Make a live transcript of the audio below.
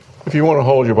If you want to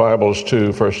hold your Bibles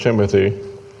to 1 Timothy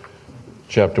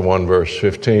chapter 1, verse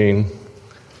 15,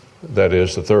 that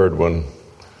is the third one.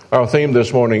 Our theme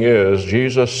this morning is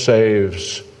Jesus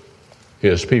saves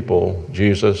his people.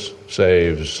 Jesus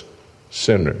saves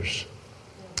sinners.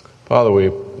 Father, we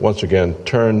once again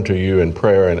turn to you in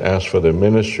prayer and ask for the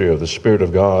ministry of the Spirit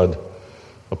of God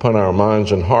upon our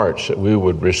minds and hearts, that we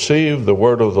would receive the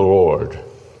word of the Lord.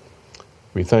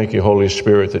 We thank you, Holy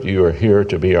Spirit, that you are here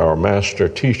to be our master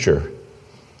teacher,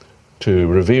 to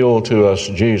reveal to us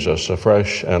Jesus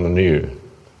afresh and anew,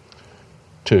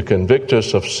 to convict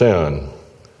us of sin,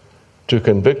 to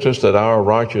convict us that our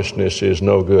righteousness is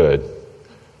no good,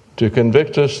 to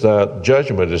convict us that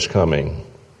judgment is coming,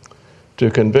 to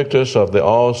convict us of the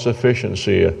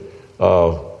all-sufficiency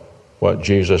of what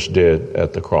Jesus did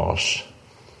at the cross,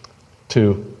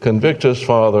 to convict us,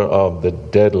 Father, of the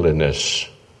deadliness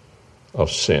of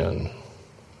sin.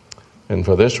 And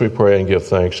for this we pray and give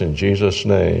thanks in Jesus'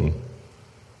 name.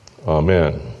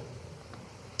 Amen.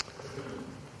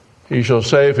 He shall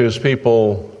save his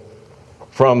people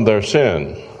from their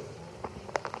sin.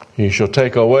 He shall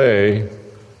take away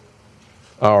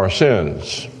our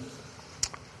sins.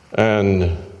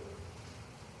 And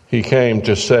he came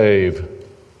to save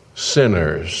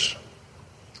sinners.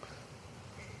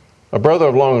 A brother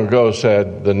of long ago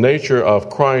said, the nature of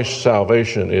Christ's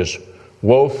salvation is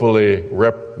woefully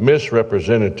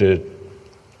misrepresented.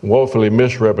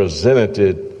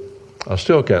 I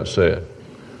still can't say it.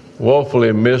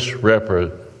 Woefully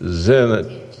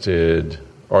misrepresented,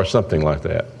 or something like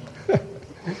that,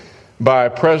 by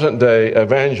present-day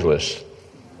evangelists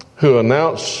who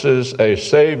announces a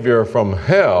Savior from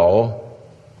hell,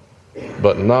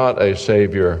 but not a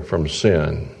Savior from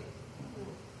sin.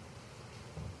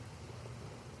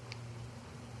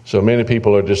 So many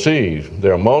people are deceived.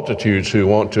 There are multitudes who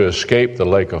want to escape the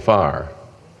lake of fire,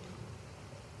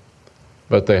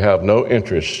 but they have no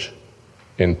interest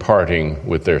in parting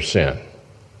with their sin.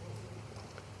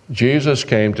 Jesus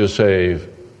came to save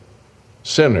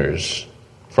sinners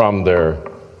from their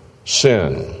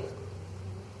sin.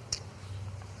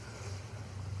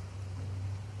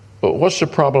 But what's the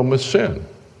problem with sin?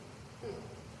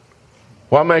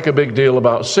 Why make a big deal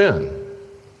about sin?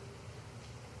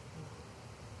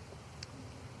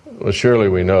 Well, surely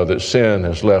we know that sin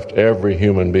has left every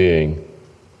human being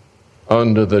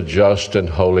under the just and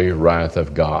holy wrath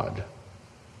of God.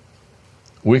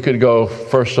 We could go,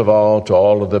 first of all, to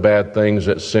all of the bad things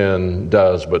that sin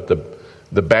does, but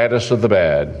the baddest of the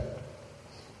bad,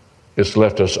 it's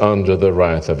left us under the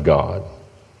wrath of God.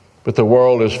 But the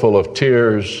world is full of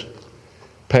tears,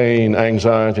 pain,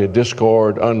 anxiety,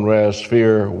 discord, unrest,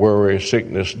 fear, worry,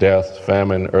 sickness, death,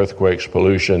 famine, earthquakes,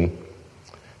 pollution,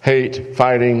 hate,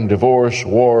 fighting, divorce,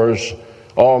 wars,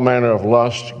 all manner of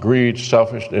lust, greed,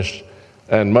 selfishness,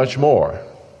 and much more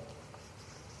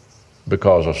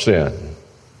because of sin.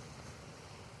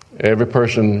 Every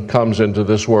person comes into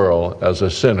this world as a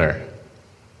sinner,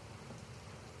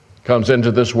 comes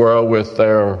into this world with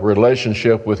their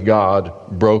relationship with God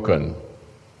broken.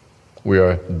 We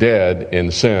are dead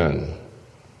in sin,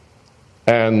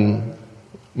 and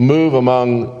move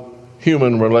among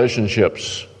human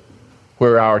relationships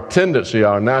where our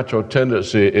natural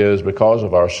tendency is, because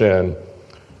of our sin,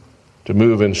 to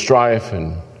move in strife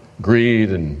and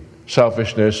greed and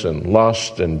selfishness and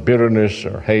lust and bitterness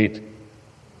or hate.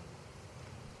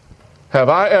 Have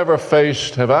I ever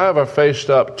faced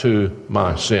up to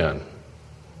my sin?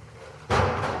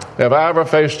 Have I ever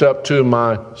faced up to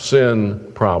my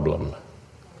sin problem?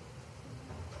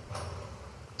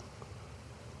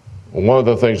 One of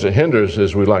the things that hinders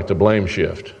is we like to blame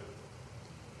shift.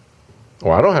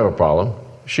 Well, I don't have a problem.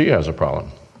 She has a problem.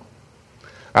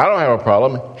 I don't have a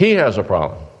problem. He has a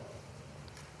problem.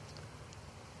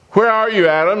 Where are you,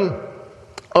 Adam?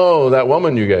 Oh, that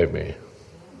woman you gave me.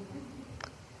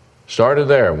 Started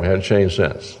there, and we hadn't changed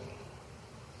since.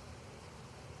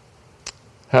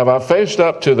 Have I faced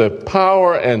up to the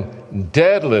power and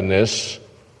deadliness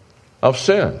of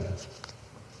sin?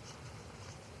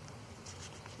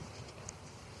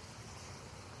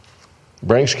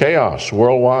 Brings chaos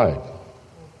worldwide.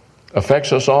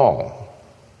 Affects us all.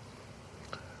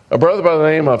 A brother by the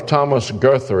name of Thomas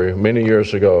Guthrie, many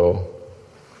years ago,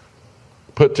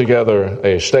 put together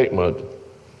a statement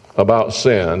about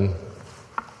sin,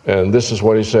 and this is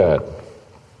what he said.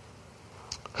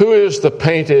 Who is the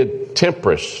painted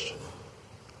temptress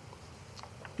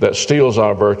that steals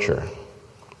our virtue?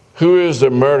 Who is the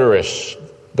murderess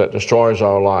that destroys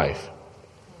our life?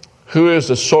 Who is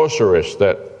the sorceress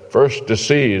that first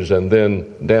deceives and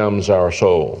then damns our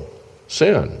soul?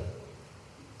 Sin.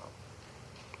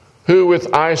 Who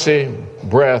with icy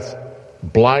breath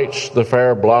blights the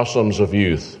fair blossoms of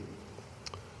youth?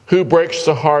 Who breaks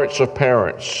the hearts of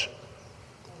parents?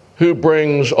 Who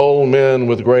brings old men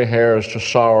with gray hairs to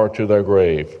sorrow to their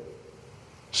grave?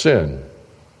 Sin.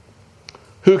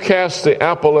 Who casts the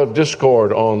apple of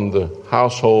discord on the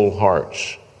household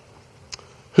hearts?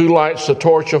 Who lights the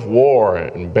torch of war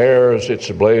and bears its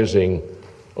blazing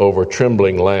over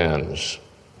trembling lands?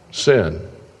 Sin.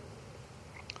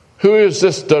 Who is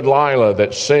this Delilah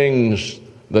that sings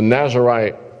the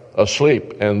Nazarite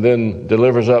asleep and then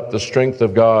delivers up the strength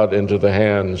of God into the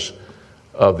hands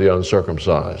of the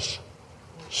uncircumcised?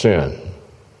 Sin.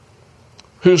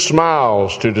 Who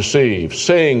smiles to deceive,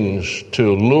 sings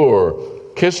to lure,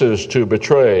 kisses to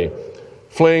betray,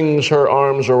 flings her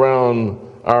arms around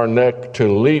our neck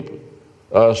to leap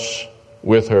us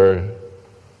with her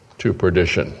to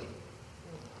perdition?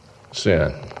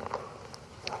 Sin.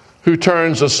 Who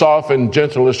turns the soft and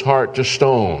gentlest heart to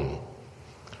stone?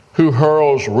 Who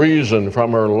hurls reason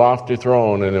from her lofty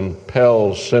throne and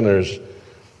impels sinners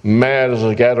mad as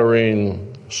a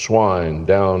Gadarene swine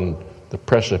down the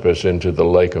precipice into the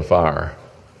lake of fire?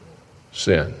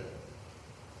 Sin.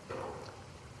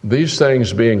 These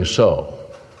things being so,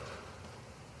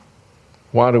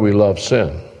 why do we love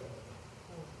sin?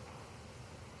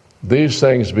 These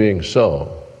things being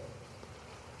so,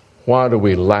 why do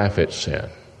we laugh at sin?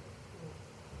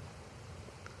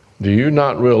 Do you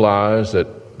not realize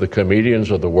that the comedians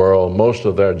of the world, most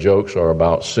of their jokes are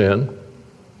about sin?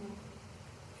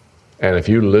 And if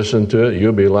you listen to it,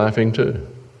 you'll be laughing too.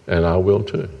 And I will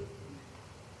too.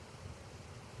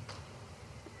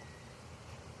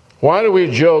 Why do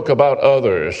we joke about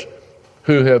others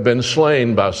who have been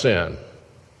slain by sin?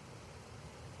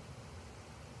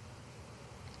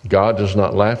 God does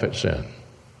not laugh at sin.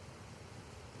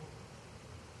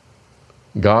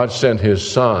 God sent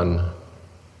his Son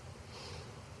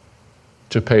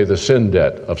to pay the sin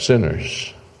debt of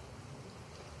sinners.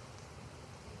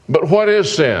 But what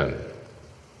is sin?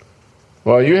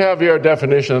 Well, you have your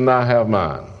definition and I have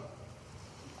mine.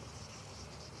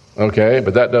 Okay,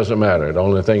 but that doesn't matter. The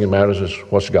only thing that matters is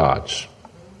what's God's.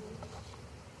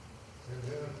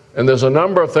 And there's a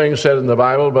number of things said in the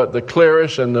Bible, but the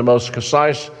clearest and the most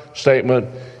concise statement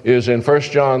is in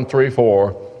 1 John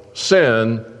 3:4.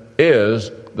 Sin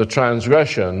is the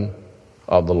transgression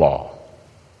of the law.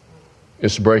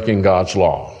 It's breaking God's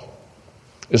law.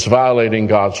 It's violating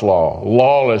God's law.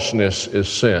 Lawlessness is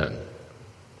sin.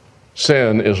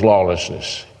 Sin is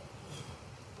lawlessness.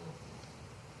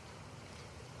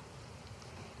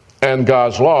 And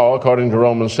God's law, according to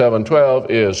Romans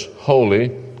 7:12, is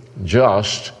holy,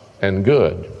 just, and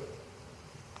good.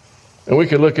 And we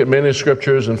could look at many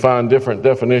scriptures and find different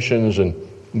definitions and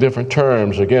different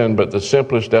terms again, but the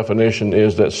simplest definition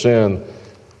is that sin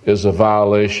is a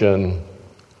violation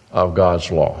of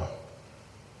God's law.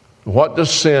 What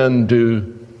does sin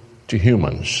do to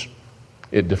humans?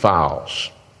 It defiles.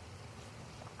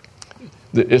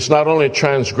 It's not only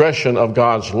transgression of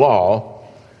God's law,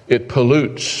 it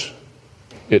pollutes,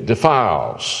 it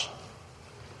defiles.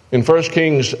 In 1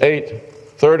 Kings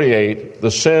 8:38,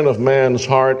 the sin of man's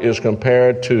heart is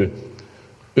compared to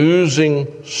oozing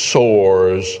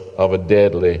sores of a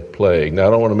deadly plague. Now,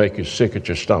 I don't want to make you sick at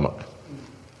your stomach,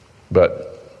 but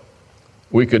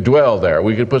we could dwell there.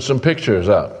 We could put some pictures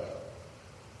up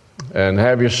and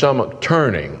have your stomach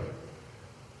turning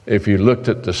if you looked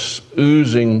at the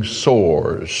oozing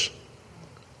sores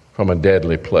from a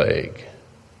deadly plague.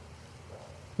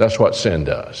 That's what sin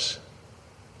does.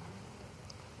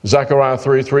 Zechariah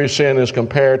 3:3, sin is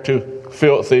compared to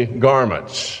filthy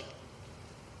garments.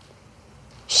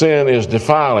 Sin is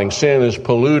defiling. Sin is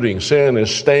polluting. Sin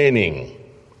is staining.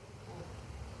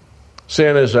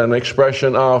 Sin is an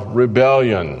expression of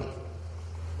rebellion.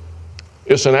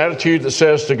 It's an attitude that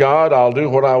says to God, I'll do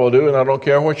what I will do and I don't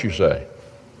care what you say.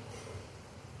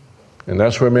 And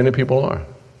that's where many people are.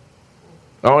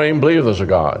 I don't even believe there's a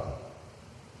God.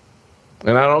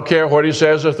 And I don't care what he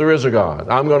says if there is a God.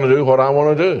 I'm going to do what I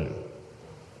want to do.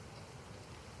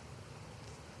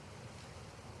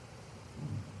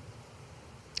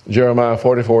 Jeremiah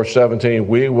 44:17,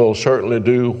 we will certainly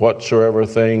do whatsoever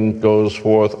thing goes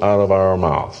forth out of our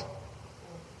mouth.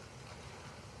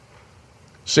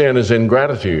 Sin is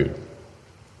ingratitude.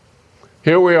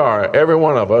 Here we are, every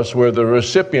one of us, we're the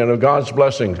recipient of God's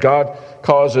blessings. God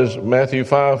causes, Matthew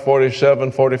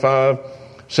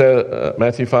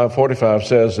 5:45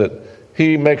 says that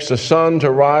he makes the sun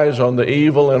to rise on the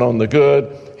evil and on the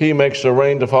good. He makes the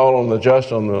rain to fall on the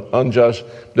just, on the unjust.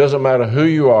 Doesn't matter who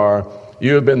you are,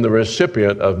 you have been the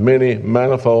recipient of many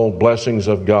manifold blessings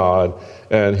of God,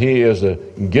 and he is the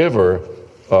giver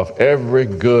of every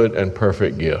good and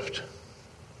perfect gift.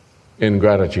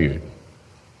 ingratitude.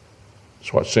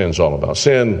 That's what sin's all about.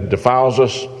 Sin defiles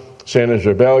us. Sin is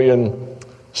rebellion.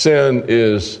 Sin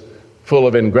is full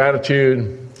of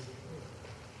ingratitude.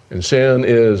 And sin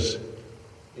is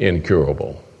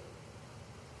incurable.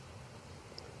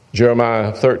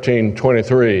 Jeremiah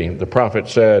 13:23, the prophet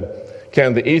said,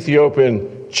 "Can the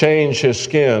Ethiopian change his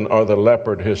skin or the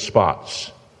leopard his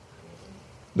spots?"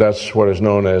 That's what is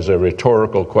known as a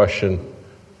rhetorical question,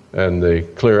 and the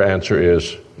clear answer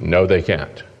is no, they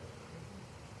can't.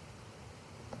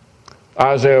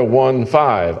 Isaiah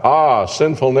 1:5, "Ah,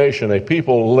 sinful nation, a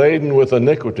people laden with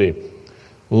iniquity,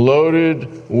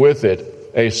 loaded with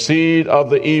it, a seed of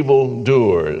the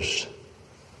evildoers."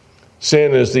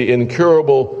 Sin is the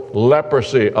incurable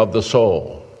leprosy of the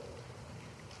soul.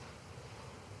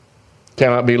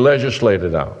 Cannot be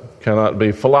legislated out, cannot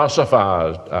be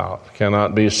philosophized out,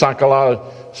 cannot be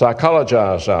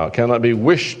psychologized out, cannot be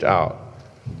wished out,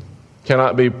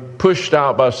 cannot be pushed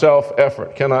out by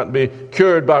self-effort, cannot be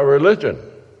cured by religion,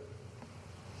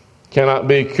 cannot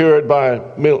be cured by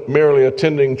merely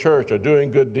attending church or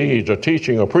doing good deeds or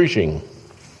teaching or preaching.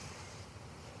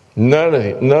 None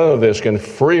of this can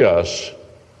free us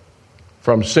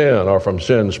from sin or from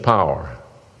sin's power.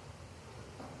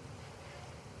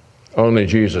 Only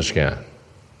Jesus can.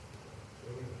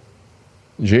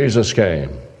 Jesus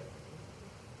came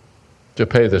to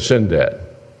pay the sin debt.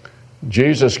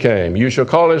 Jesus came. "You shall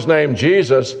call his name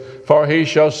Jesus, for he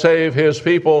shall save his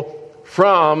people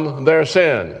from their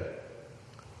sin."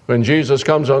 When Jesus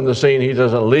comes on the scene, he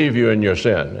doesn't leave you in your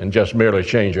sin and just merely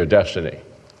change your destiny.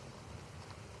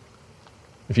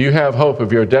 If you have hope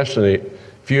of your destiny,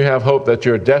 if you have hope that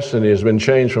your destiny has been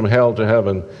changed from hell to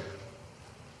heaven,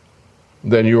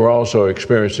 then you are also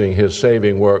experiencing his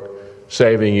saving work,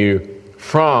 saving you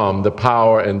from the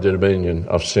power and dominion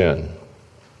of sin.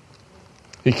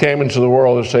 He came into the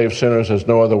world to save sinners. There's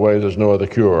no other way, there's no other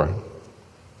cure.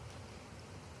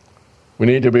 We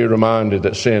need to be reminded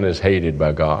that sin is hated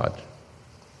by God.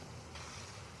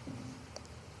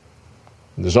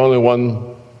 There's only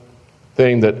one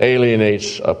thing that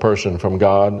alienates a person from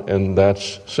God, and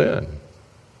that's sin.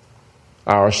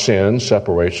 Our sin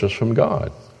separates us from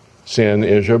God. Sin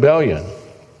is rebellion.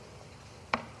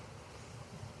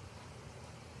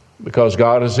 Because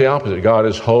God is the opposite. God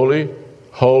is holy,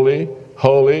 holy,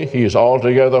 holy. He is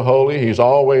altogether holy. He's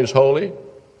always holy.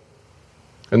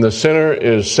 And the sinner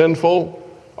is sinful,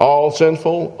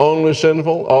 only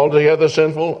sinful, altogether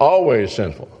sinful, always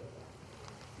sinful.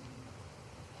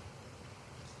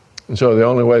 And so the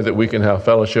only way that we can have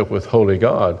fellowship with holy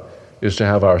God is to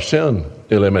have our sin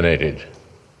eliminated.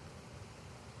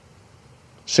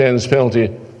 Sin's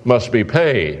penalty must be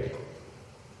paid.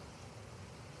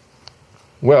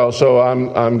 Well, so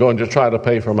I'm going to try to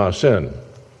pay for my sin.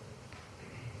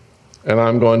 And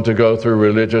I'm going to go through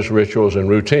religious rituals and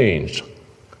routines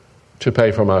to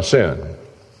pay for my sin.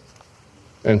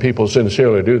 And people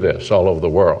sincerely do this all over the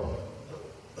world.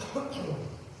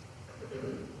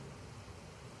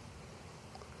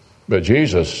 But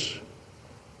Jesus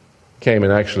came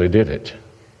and actually did it.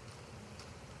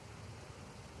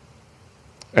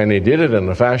 And he did it in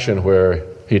a fashion where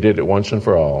he did it once and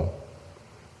for all.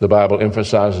 The Bible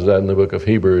emphasizes that in the book of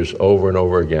Hebrews over and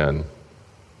over again.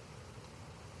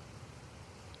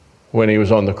 When he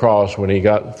was on the cross, when he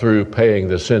got through paying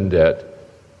the sin debt,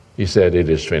 he said, "It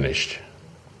is finished."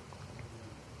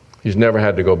 He's never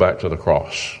had to go back to the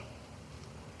cross.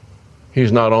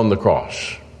 He's not on the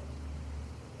cross.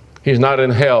 He's not in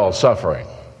hell suffering.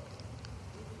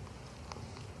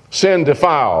 Sin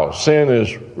defiles. Sin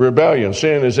is rebellion.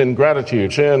 Sin is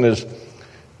ingratitude. Sin is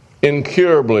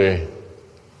incurably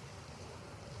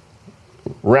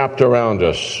wrapped around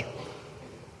us.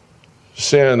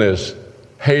 Sin is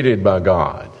hated by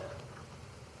God.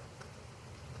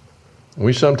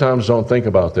 We sometimes don't think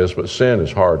about this, but sin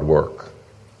is hard work.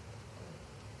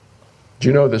 Do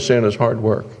you know that sin is hard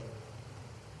work?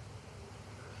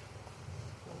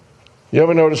 You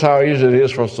ever notice how easy it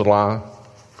is for us to lie?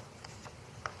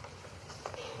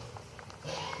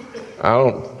 I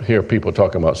don't hear people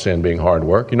talking about sin being hard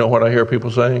work. You know what I hear people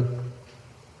saying?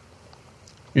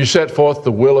 You set forth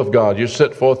the will of God. You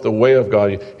set forth the way of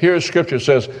God. Here's Scripture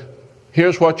says,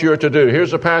 here's what you're to do.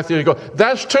 Here's the path you go.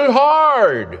 That's too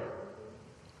hard.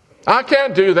 I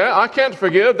can't do that. I can't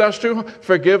forgive.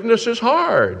 Forgiveness is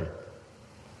hard.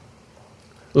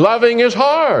 Loving is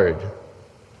hard.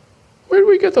 Where do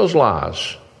we get those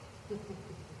lies?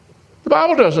 The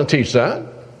Bible doesn't teach that.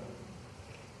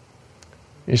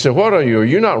 You say, what are you? Are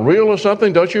you not real or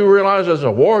something? Don't you realize there's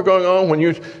a war going on when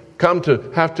you come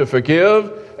to have to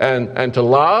forgive and to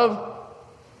love?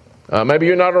 Maybe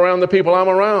you're not around the people I'm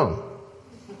around.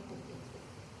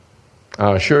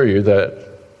 I assure you that,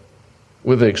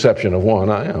 with the exception of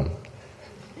one, I am.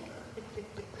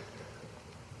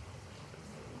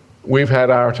 We've had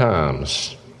our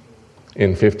times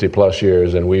in 50 plus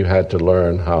years, and we've had to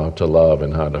learn how to love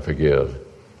and how to forgive.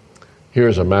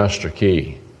 Here's a master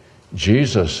key.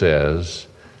 Jesus says,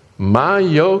 "My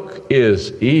yoke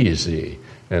is easy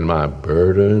and my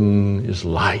burden is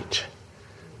light."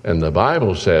 And the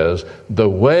Bible says, "The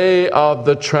way of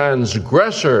the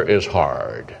transgressor is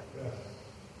hard."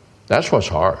 That's what's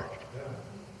hard.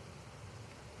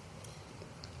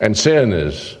 And sin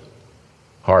is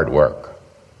hard work.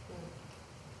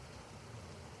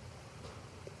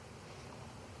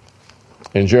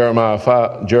 In Jeremiah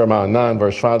 9,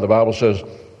 verse 5, the Bible says,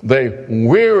 "They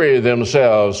weary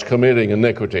themselves committing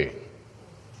iniquity."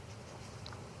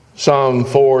 Psalm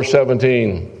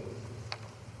 4:17.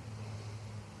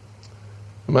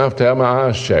 I'm going to have to have my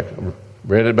eyes checked.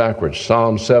 Read it backwards.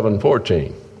 Psalm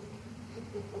 7:14.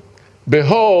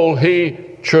 "Behold, he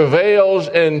travails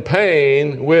in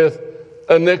pain with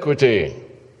iniquity."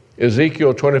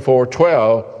 Ezekiel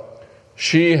 24:12.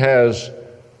 She has,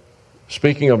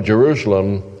 speaking of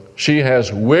Jerusalem, she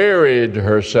has wearied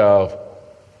herself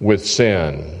with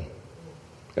sin.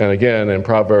 And again in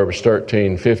Proverbs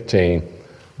 13:15,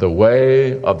 "The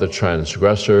way of the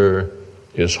transgressor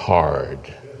is hard."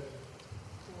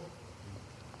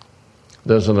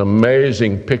 There's an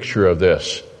amazing picture of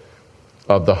this,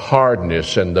 of the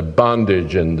hardness and the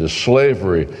bondage and the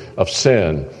slavery of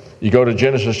sin. You go to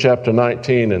Genesis chapter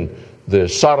 19, and the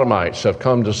Sodomites have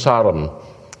come to Sodom,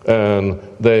 and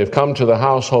they've come to the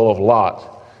household of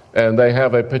Lot, and they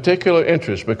have a particular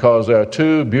interest because there are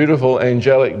two beautiful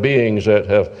angelic beings that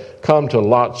have come to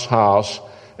Lot's house,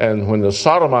 and when the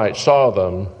Sodomites saw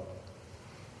them,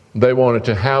 they wanted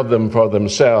to have them for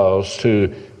themselves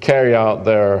to carry out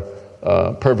their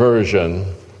perversion.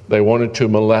 They wanted to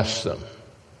molest them.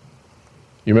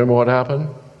 You remember what happened?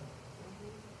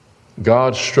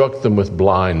 God struck them with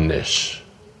blindness.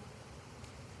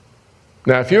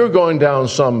 Now, if you're going down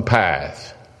some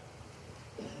path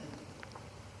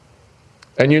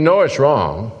and you know it's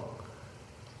wrong,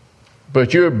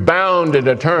 but you're bound and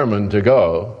determined to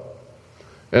go,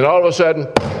 and all of a sudden,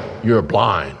 you're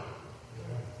blind.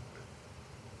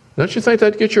 Don't you think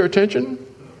that'd get your attention?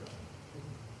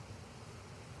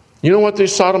 You know what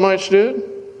these Sodomites did?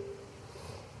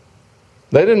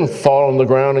 They didn't fall on the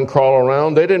ground and crawl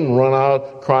around. They didn't run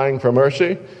out crying for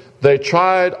mercy. They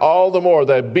tried all the more.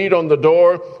 They beat on the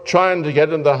door, trying to get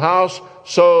into the house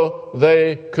so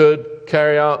they could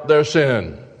carry out their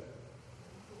sin.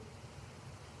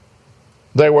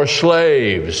 They were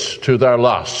slaves to their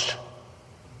lust.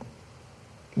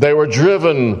 They were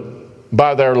driven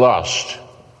by their lust.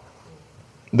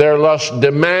 Their lust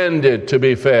demanded to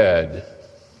be fed.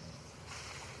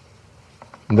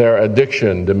 Their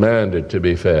addiction demanded to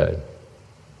be fed.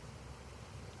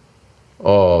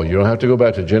 Oh, you don't have to go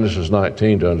back to Genesis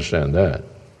 19 to understand that.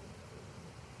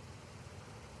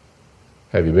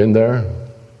 Have you been there?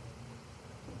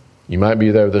 You might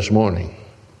be there this morning.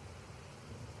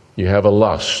 You have a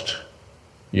lust.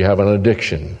 You have an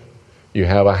addiction. You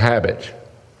have a habit.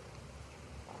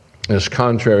 It's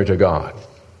contrary to God.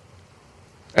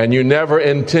 And you never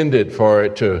intended for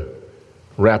it to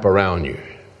wrap around you.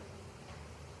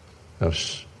 I've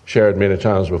shared many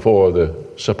times before the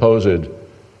supposed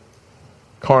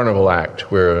carnival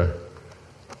act where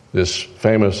this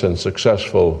famous and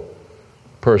successful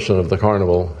person of the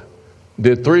carnival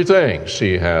did three things.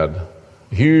 He had a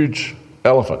huge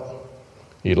elephant.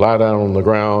 He'd lie down on the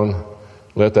ground,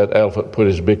 let that elephant put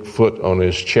his big foot on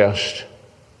his chest,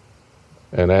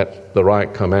 and at the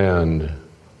right command,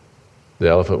 the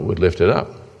elephant would lift it up.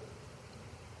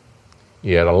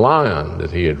 He had a lion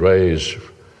that he had raised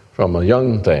from a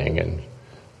young thing, and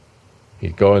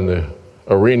he'd go in the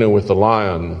arena with the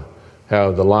lion,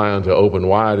 have the lion to open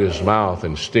wide his mouth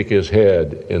and stick his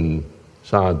head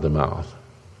inside the mouth.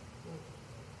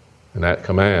 And at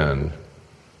command,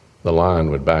 the lion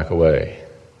would back away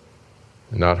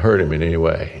and not hurt him in any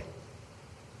way.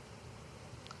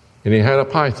 And he had a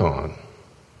python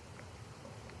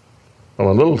on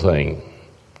a little thing,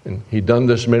 and he'd done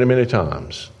this many, many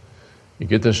times. You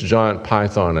get this giant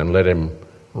python and let him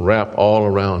wrap all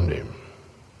around him.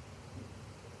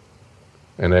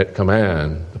 And at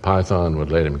command, the python would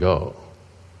let him go.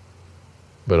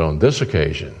 But on this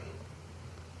occasion,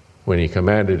 when he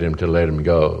commanded him to let him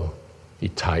go, he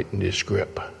tightened his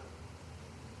grip.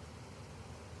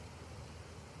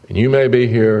 And you may be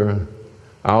here,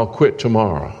 I'll quit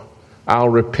tomorrow. I'll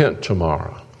repent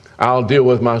tomorrow. I'll deal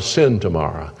with my sin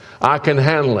tomorrow. I can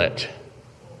handle it.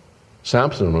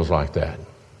 Samson was like that.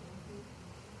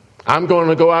 I'm going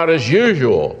to go out as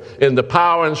usual in the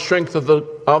power and strength of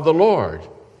the Lord.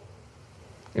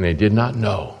 And he did not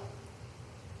know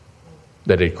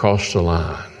that he crossed the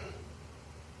line.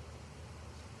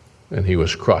 And he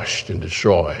was crushed and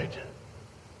destroyed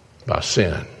by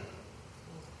sin.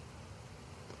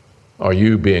 Are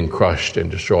you being crushed and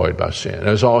destroyed by sin?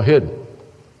 It's all hidden.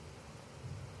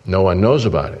 No one knows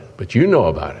about it, but you know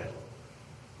about it.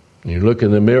 And you look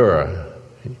in the mirror,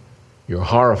 you're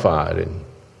horrified,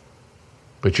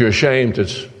 but you're ashamed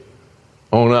to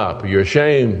own up. You're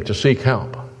ashamed to seek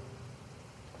help.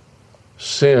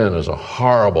 Sin is a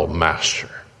horrible master.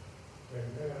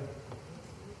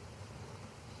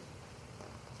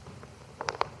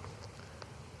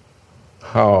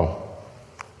 How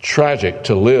tragic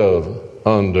to live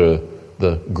under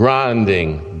the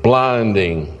grinding,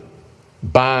 blinding,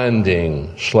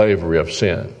 binding slavery of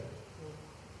sin.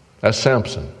 That's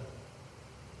Samson.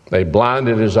 They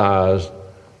blinded his eyes.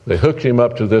 They hooked him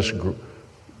up to this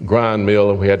grind mill,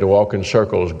 and we had to walk in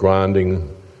circles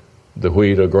grinding the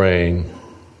wheat or grain,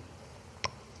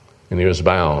 and he was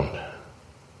bound.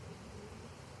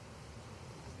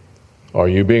 Are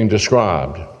you being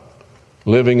described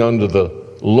living under the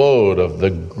load of the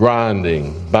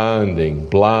grinding, binding,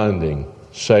 blinding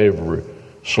slavery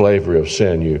of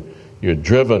sin? You're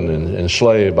driven and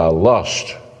enslaved by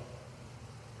lust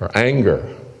or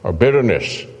anger or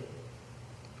bitterness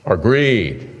or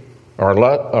greed or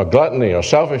gluttony or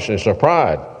selfishness or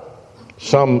pride,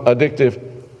 some addictive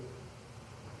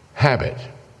habit.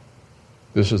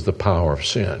 This is the power of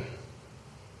sin.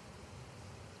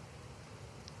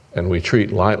 And we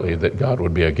treat lightly that God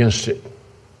would be against it.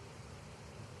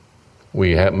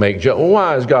 We make jokes.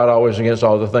 Why is God always against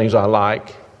all the things I like?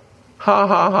 Ha,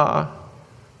 ha, ha.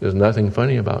 There's nothing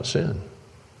funny about sin.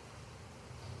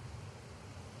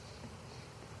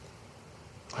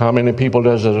 How many people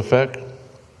does it affect?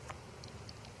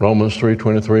 Romans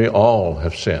 3:23, all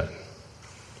have sinned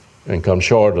and come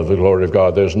short of the glory of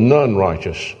God. There's none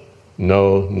righteous,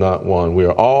 no, not one. We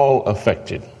are all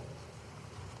affected.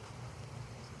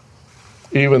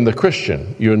 Even the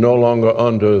Christian, you're no longer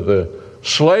under the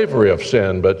slavery of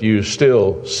sin, but you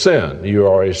still sin. You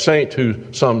are a saint who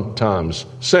sometimes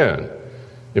sin.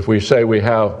 If we say we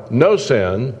have no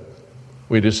sin,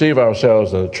 we deceive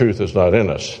ourselves and the truth is not in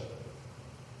us.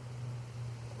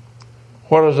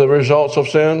 What are the results of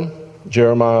sin?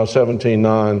 Jeremiah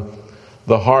 17:9.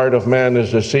 The heart of man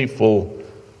is deceitful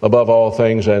above all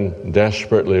things and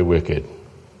desperately wicked.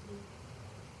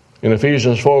 In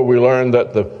Ephesians 4, we learn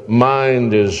that the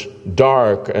mind is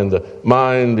dark and the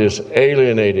mind is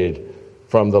alienated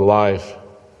from the life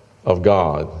of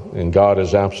God, and God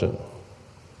is absent.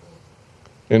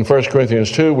 In 1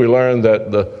 Corinthians 2, we learn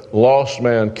that the lost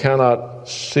man cannot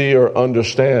see or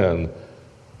understand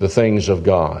the things of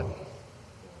God.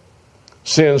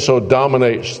 Sin so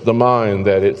dominates the mind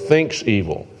that it thinks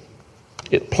evil,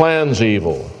 it plans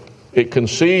evil, it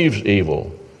conceives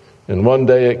evil, and one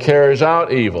day it carries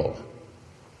out evil.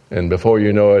 And before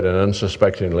you know it, and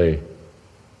unsuspectingly,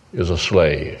 is a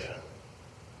slave.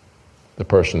 The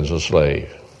person is a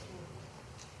slave.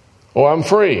 Oh, I'm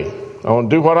free. I want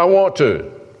to do what I want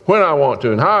to, when I want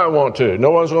to, and how I want to.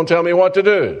 No one's going to tell me what to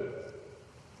do.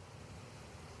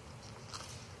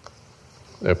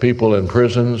 There are people in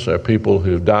prisons. There are people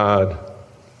who've died.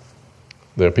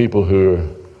 There are people who are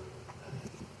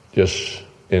just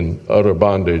in utter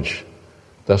bondage.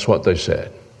 That's what they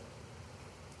said.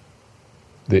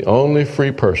 The only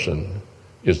free person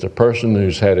is the person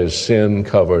who's had his sin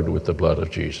covered with the blood of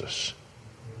Jesus.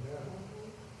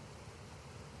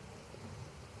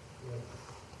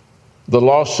 The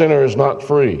lost sinner is not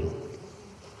free.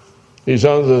 He's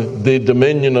under the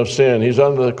dominion of sin. He's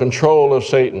under the control of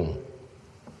Satan.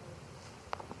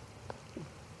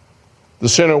 The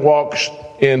sinner walks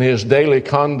in his daily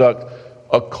conduct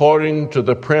according to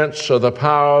the prince of the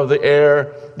power of the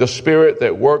air, the spirit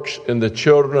that works in the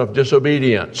children of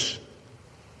disobedience.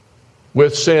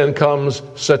 With sin comes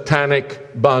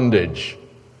satanic bondage,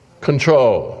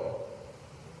 control.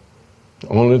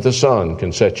 Only the Son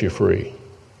can set you free.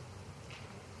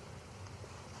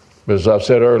 But as I've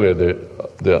said earlier,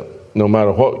 no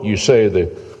matter what you say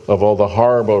of all the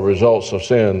horrible results of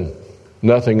sin,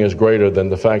 nothing is greater than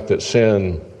the fact that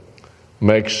sin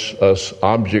makes us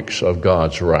objects of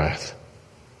God's wrath.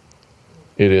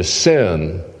 It is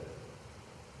sin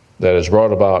that has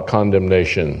brought about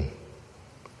condemnation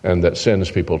and that sends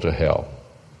people to hell.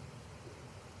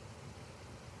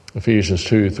 Ephesians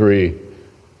 2:3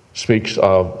 speaks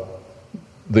of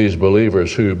these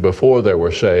believers who, before they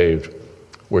were saved,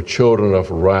 were children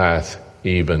of wrath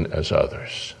even as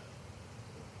others.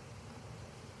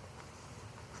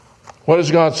 What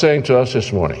is God saying to us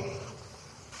this morning?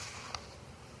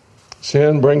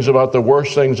 Sin brings about the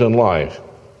worst things in life.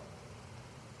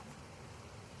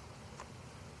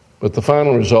 But the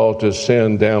final result is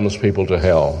sin damns people to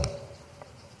hell.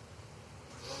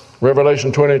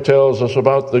 Revelation 20 tells us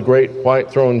about the great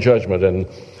white throne judgment, and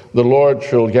the Lord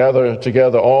shall gather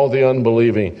together all the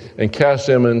unbelieving and cast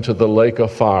them into the lake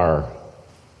of fire.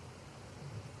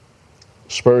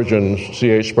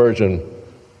 C.H. Spurgeon,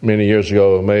 many years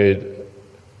ago, made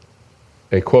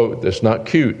a quote that's not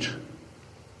cute.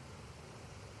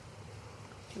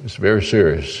 It's very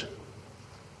serious,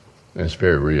 and it's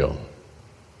very real.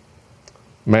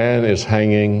 Man is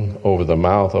hanging over the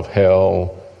mouth of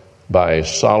hell by a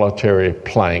solitary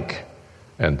plank,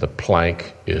 and the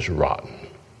plank is rotten.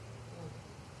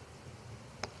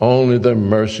 Only the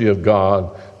mercy of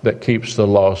God that keeps the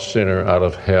lost sinner out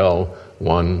of hell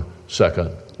 1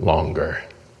 second longer.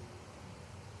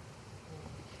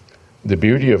 The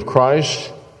beauty of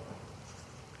Christ,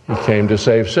 he came to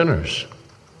save sinners.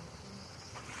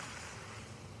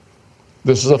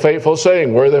 This is a faithful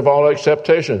saying, worthy of all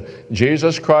acceptation.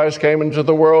 Jesus Christ came into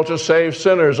the world to save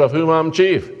sinners, of whom I'm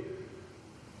chief,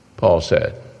 Paul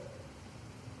said.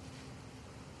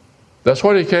 That's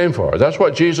what he came for. That's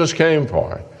what Jesus came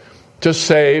for, to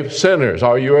save sinners.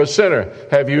 Are you a sinner?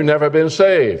 Have you never been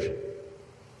saved?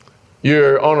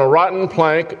 You're on a rotten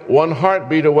plank, 1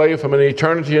 heartbeat away from an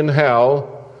eternity in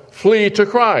hell. Flee to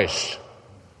Christ.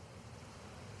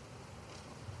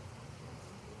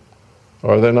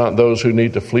 Are there not those who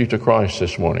need to flee to Christ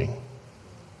this morning?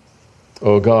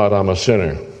 Oh God, I'm a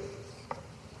sinner.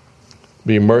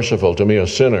 Be merciful to me, a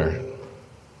sinner.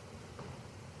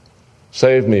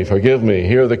 Save me, forgive me.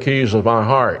 Here are the keys of my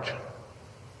heart,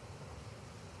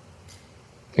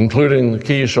 including the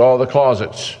keys to all the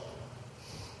closets,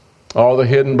 all the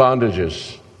hidden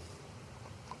bondages.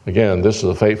 Again, this is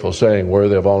a faithful saying,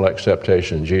 worthy of all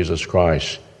acceptation. Jesus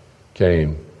Christ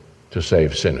came to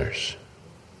save sinners.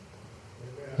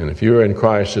 And if you're in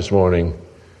Christ this morning,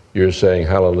 you're saying,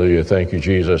 hallelujah, thank you,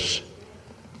 Jesus,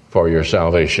 for your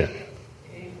salvation.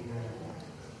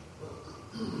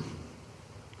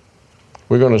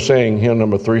 We're going to sing hymn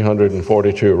number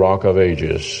 342, Rock of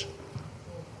Ages.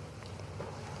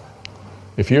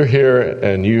 If you're here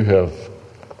and you have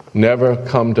never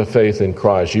come to faith in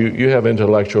Christ, you have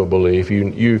intellectual belief,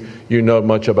 you know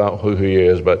much about who he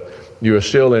is, but you are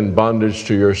still in bondage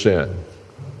to your sin.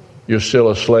 You're still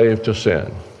a slave to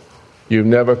sin. You've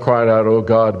never cried out, oh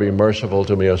God, be merciful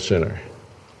to me, a sinner.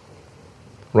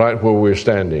 Right where we're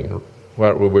standing,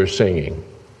 right where we're singing.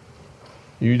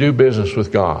 You do business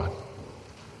with God.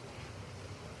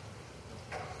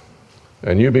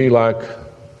 And you be like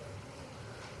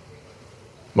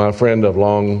my friend of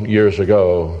long years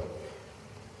ago,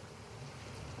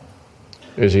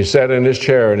 as he sat in his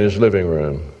chair in his living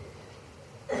room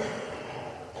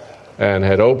and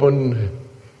had opened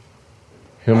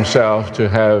himself to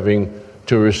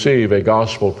receive a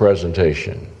gospel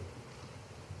presentation.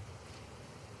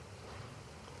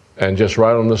 And just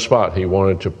right on the spot, he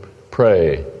wanted to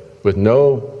pray with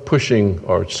no pushing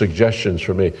or suggestions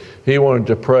from me. He wanted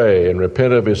to pray and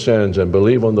repent of his sins and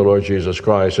believe on the Lord Jesus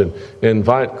Christ and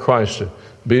invite Christ to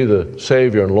be the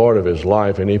Savior and Lord of his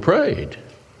life. And he prayed.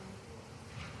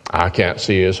 I can't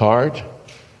see his heart.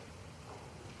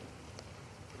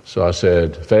 So I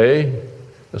said, Faye,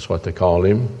 that's what they called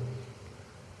him.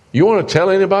 You want to tell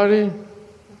anybody?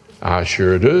 I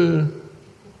sure do.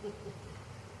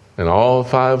 And all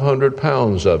 500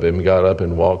 pounds of him got up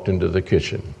and walked into the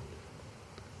kitchen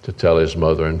to tell his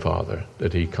mother and father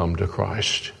that he'd come to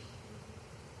Christ.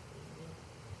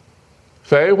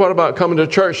 Faye, what about coming to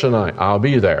church tonight? I'll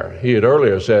be there. He had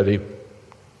earlier said he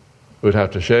would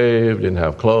have to shave, didn't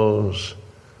have clothes.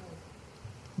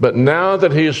 But now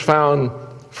that he has found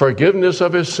forgiveness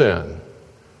of his sin,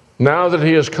 now that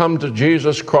he has come to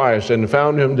Jesus Christ and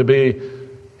found him to be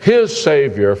his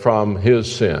Savior from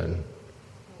his sin,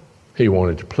 he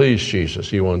wanted to please Jesus.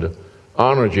 He wanted to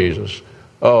honor Jesus.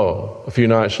 Oh, a few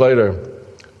nights later,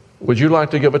 would you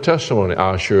like to give a testimony?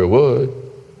 I sure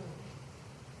would.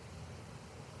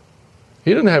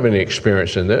 He didn't have any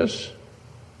experience in this.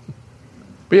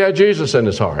 But he had Jesus in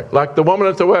his heart, like the woman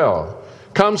at the well.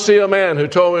 Come see a man who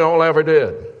told me all I ever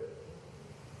did.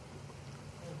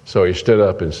 So he stood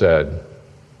up and said,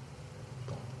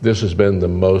 this has been the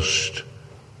most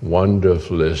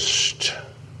wonderfulest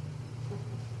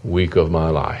week of my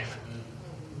life.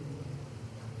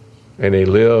 And he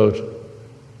lived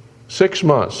 6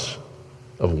 months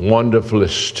of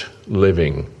wonderfulest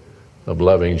living, of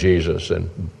loving Jesus and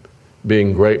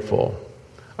being grateful.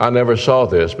 I never saw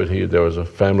this, but there was a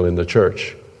family in the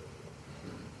church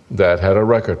that had a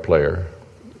record player.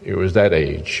 It was that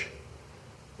age,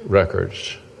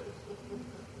 records.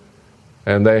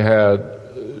 And they had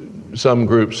some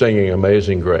group singing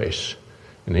Amazing Grace.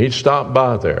 And he'd stop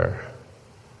by there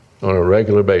on a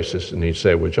regular basis and he'd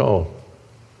say, would y'all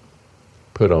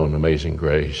put on Amazing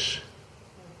Grace?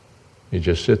 He'd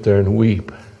just sit there and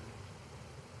weep.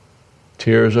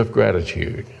 Tears of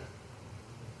gratitude,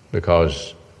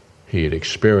 because he had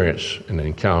experienced an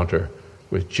encounter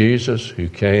with Jesus who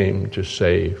came to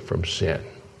save from sin.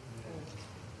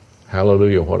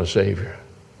 Hallelujah, what a Savior.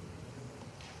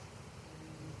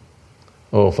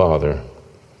 Oh, Father,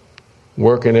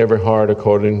 work in every heart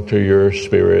according to your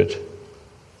Spirit,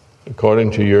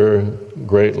 according to your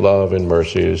great love and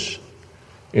mercies.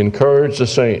 Encourage the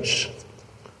saints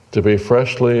to be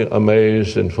freshly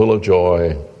amazed and full of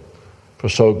joy for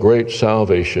so great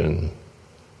salvation.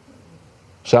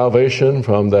 Salvation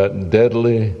from that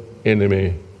deadly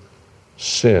enemy,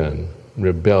 sin,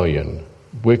 rebellion,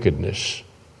 wickedness,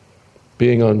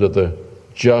 being under the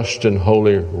just and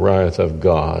holy wrath of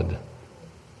God.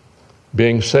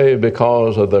 Being saved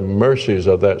because of the mercies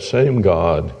of that same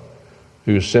God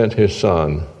who sent his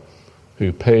Son,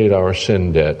 who paid our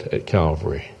sin debt at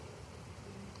Calvary.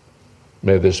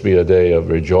 May this be a day of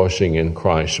rejoicing in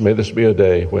Christ. May this be a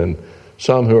day when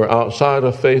some who are outside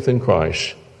of faith in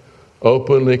Christ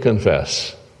openly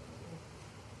confess,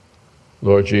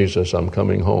 Lord Jesus, I'm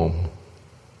coming home.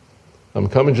 I'm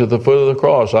coming to the foot of the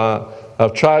cross.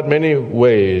 I've tried many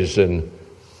ways and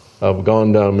I've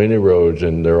gone down many roads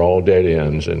and they're all dead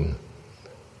ends. And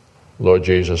Lord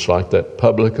Jesus, like that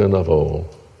publican of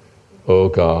old, oh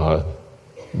God,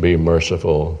 be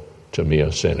merciful to me,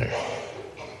 a sinner.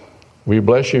 We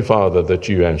bless you, Father, that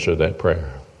you answer that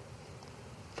prayer.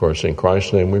 For it's in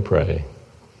Christ's name we pray.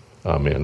 Amen.